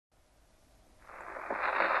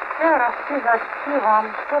ще раз і заспівам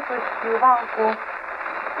ту співанку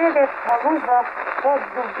серед голубок під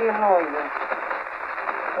дубиною.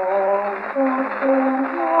 Під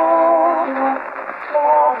дубиною,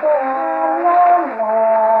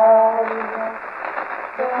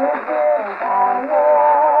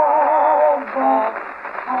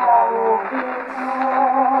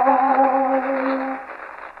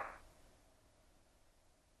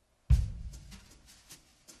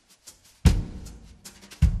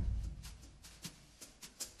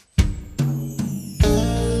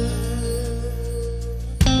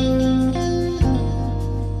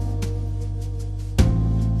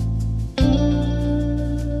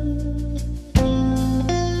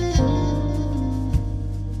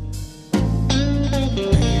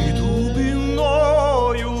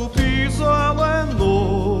 під зеленою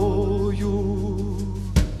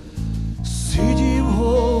сидів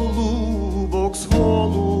голубок з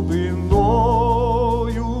голубиною.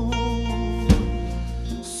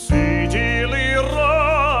 Сиділи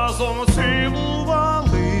разом,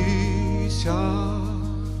 цілувалися,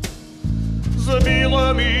 з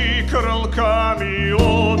білими крилками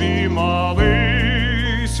обіймалися.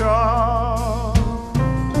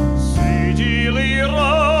 Сиділи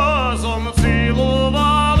разом,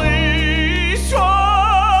 цілувалися,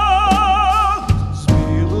 з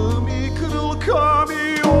білими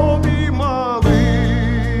крилками обіймалися.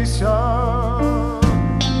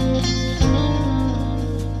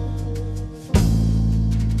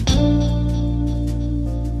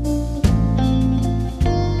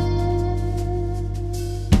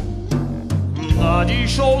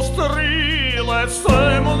 Надійшов стрілець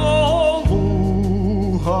темного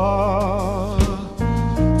луга,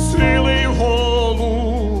 цілив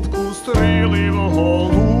голубку, стрілив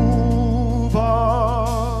голуба.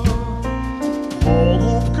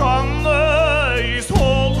 Голубка не їсть,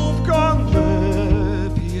 голубка не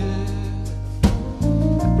п'є,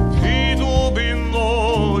 під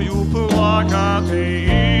дубиною плакати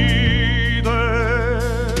йде.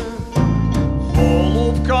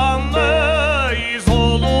 Голубка не їсть,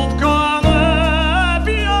 голубка не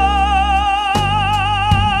п'є,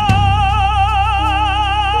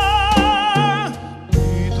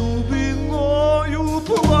 під дубиною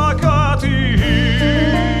плакати йде.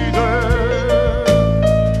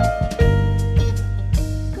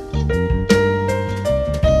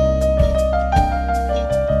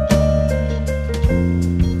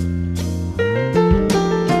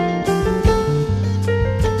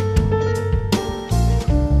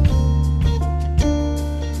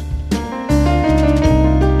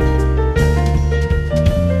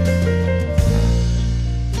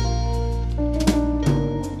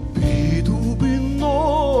 Під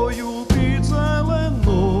дубиною, під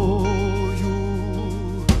зеленою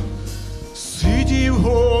сидів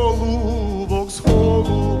голубок з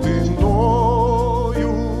голубиною.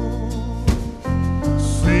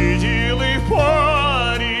 Сиділи в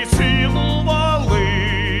парі, цілувалися,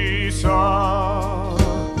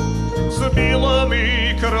 з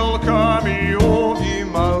білими крилками